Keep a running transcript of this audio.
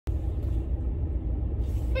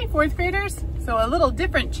Hey fourth graders, so a little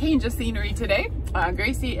different change of scenery today.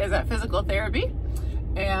 Gracie is at physical therapy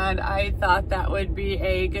and I thought that would be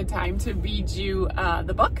a good time to read you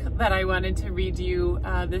the book that I wanted to read you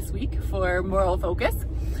this week for moral focus.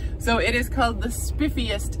 So it is called The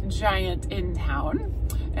Spiffiest Giant in Town.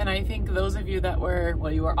 And I think those of you that were,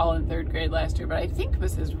 well, you were all in third grade last year, but I think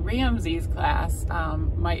Mrs. Ramsey's class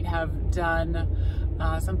might have done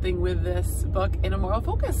something with this book in a moral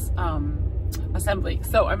focus assembly.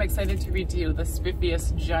 So I'm excited to read to you The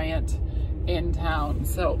Spiffiest Giant in Town.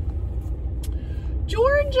 So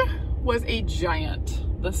George was a giant,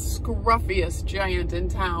 the scruffiest giant in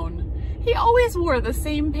town. He always wore the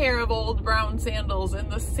same pair of old brown sandals and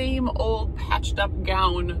the same old patched up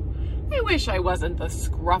gown. I wish I wasn't the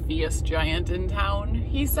scruffiest giant in town,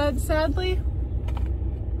 he said sadly.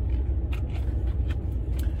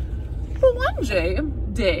 But one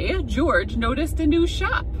day, George noticed a new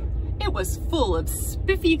shop. It was full of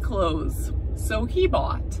spiffy clothes. So he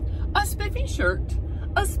bought a spiffy shirt,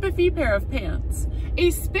 a spiffy pair of pants, a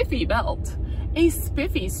spiffy belt, a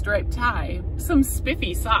spiffy striped tie, some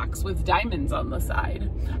spiffy socks with diamonds on the side,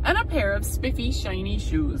 and a pair of spiffy shiny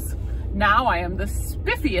shoes. Now I am the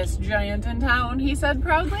spiffiest giant in town, he said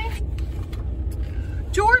proudly.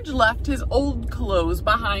 George left his old clothes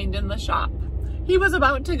behind in the shop. He was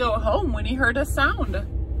about to go home when he heard a sound.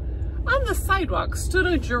 On the sidewalk stood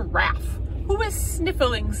a giraffe who was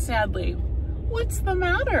sniffling sadly. "What's the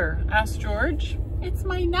matter?" asked George. "It's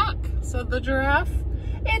my neck," said the giraffe.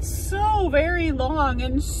 "It's so very long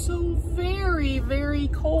and so very, very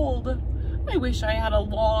cold. I wish I had a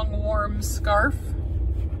long, warm scarf."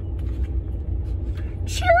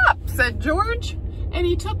 "Cheer up," said George, and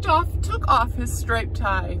he took off his striped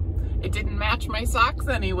tie. "It didn't match my socks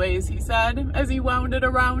anyways," he said, as he wound it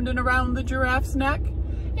around and around the giraffe's neck.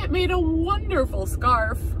 "It made a wonderful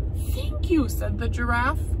scarf." "Thank you," said the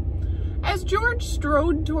giraffe. As George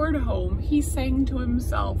strode toward home, he sang to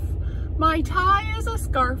himself, "My tie is a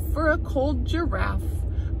scarf for a cold giraffe,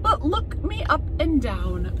 but look me up and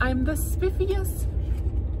down, I'm the spiffiest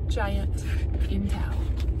giant in town."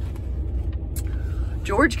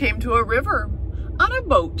 George came to a river. On a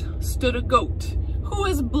boat stood a goat who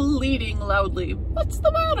was bleating loudly. "What's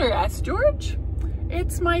the matter?" asked George.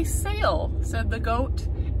 "It's my sail," said the goat.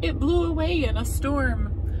 "It blew away in a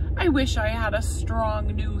storm. I wish I had a strong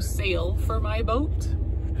new sail for my boat."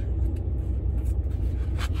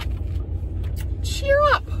 "Cheer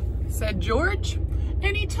up," said George,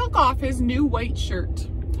 and he took off his new white shirt.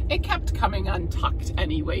 "It kept coming untucked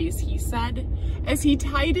anyways," he said, as he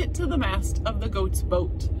tied it to the mast of the goat's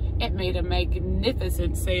boat. It made a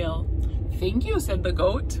magnificent sail. "Thank you," said the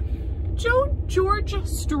goat. George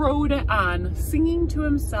strode on, singing to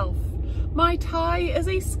himself, "My tie is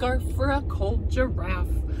a scarf for a cold giraffe.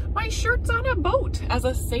 My shirt's on a boat as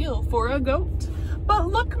a sail for a goat. But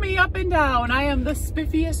look me up and down, I am the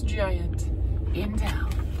spiffiest giant in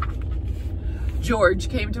town." George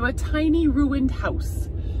came to a tiny ruined house.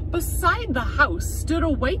 Beside the house stood a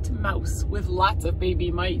white mouse with lots of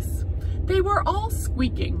baby mice. They were all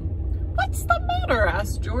squeaking. "What's the matter?"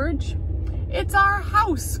 asked George. "It's our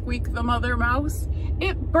house," squeaked the mother mouse.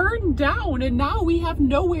 "It burned down and now we have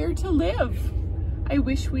nowhere to live. I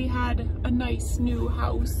wish we had a nice new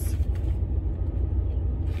house."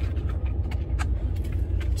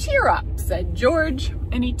 "Cheer up," said George,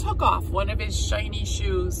 and he took off one of his shiny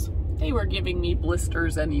shoes. "They were giving me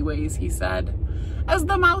blisters anyways," he said. As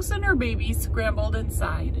the mouse and her baby scrambled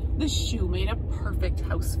inside, the shoe made a perfect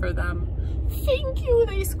house for them. "Thank you,"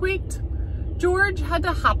 they squeaked. George had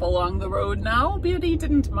to hop along the road now, but he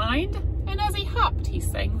didn't mind, and as he hopped, he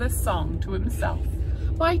sang this song to himself.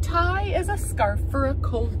 "My tie is a scarf for a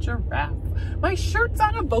cold giraffe. My shirt's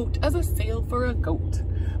on a boat as a sail for a goat.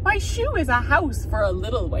 My shoe is a house for a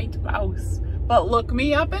little white mouse. But look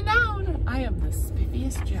me up and down, I am the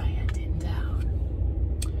spiffiest giant in town."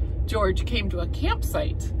 George came to a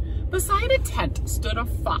campsite. Beside a tent stood a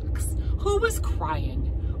fox who was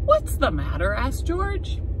crying. "What's the matter?" asked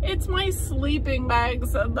George. "It's my sleeping bag,"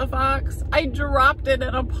 said the fox. "I dropped it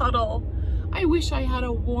in a puddle. I wish I had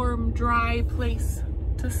a warm, dry place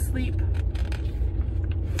to sleep."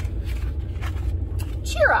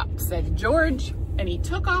 "Cheer up," said George, and he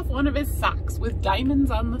took off one of his socks with diamonds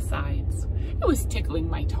on the sides. "It was tickling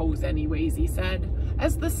my toes anyways," he said,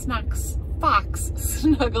 as the fox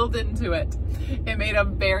snuggled into it. It made a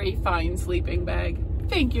very fine sleeping bag.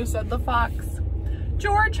 "Thank you," said the fox.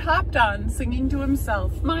 George hopped on, singing to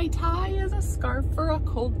himself, "My tie is a scarf for a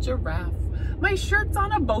cold giraffe. My shirt's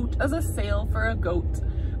on a boat as a sail for a goat.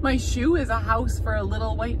 My shoe is a house for a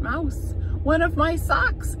little white mouse. One of my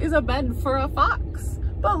socks is a bed for a fox.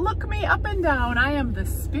 But look me up and down, I am the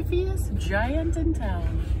spiffiest giant in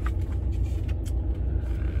town.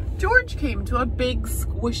 George came to a big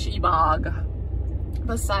squishy bog.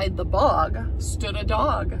 Beside the bog stood a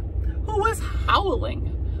dog who was howling.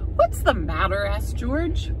 "What's the matter?" asked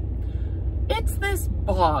George. "It's this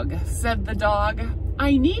bog," said the dog.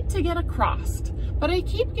 "I need to get across, but I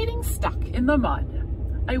keep getting stuck in the mud.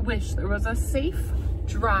 I wish there was a safe,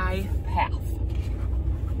 dry path."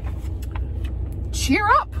 "Cheer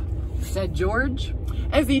up," said George,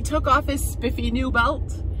 as he took off his spiffy new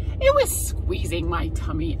belt. "It was squeezing my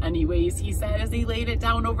tummy anyways," he said as he laid it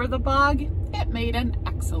down over the bog. It made an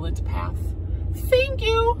excellent path. "Thank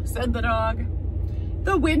you," said the dog.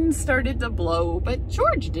 The wind started to blow, but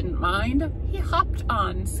George didn't mind. He hopped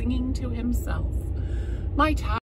on, singing to himself, "My